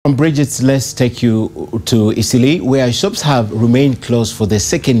Bridget, let's take you to Eastleigh, where shops have remained closed for the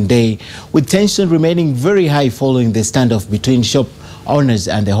second day, with tension remaining very high following the standoff between shop owners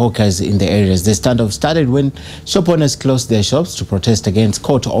and the hawkers in the areas. The standoff started when shop owners closed their shops to protest against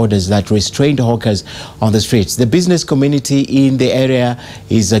court orders that restrained hawkers on the streets. The business community in the area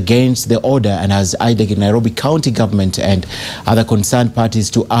is against the order and has urged the Nairobi County Government and other concerned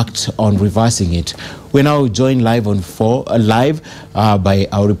parties to act on reversing it. We're now joined live by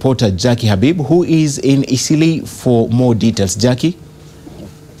our reporter Jackie Habib, who is in Eastleigh for more details. Jackie?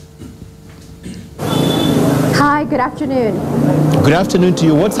 Hi, good afternoon. Good afternoon to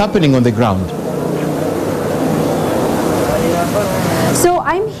you. What's happening on the ground? So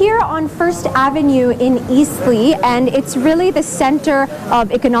I'm here on First Avenue in Eastleigh, and it's really the center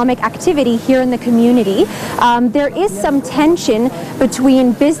of economic activity here in the community. There is some tension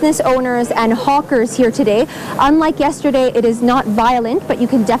between business owners and hawkers here today. Unlike yesterday, it is not violent, but you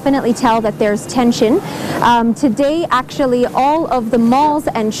can definitely tell that there's tension. Today, actually, all of the malls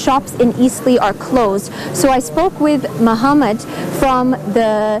and shops in Eastleigh are closed. So I spoke with Muhammad from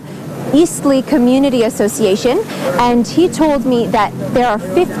the Eastleigh Community Association, and he told me that there are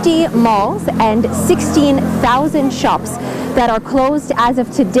 50 malls and 16,000 shops that are closed as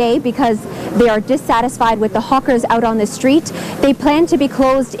of today because they are dissatisfied with the hawkers out on the street. They plan to be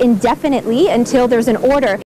closed indefinitely until there's an order.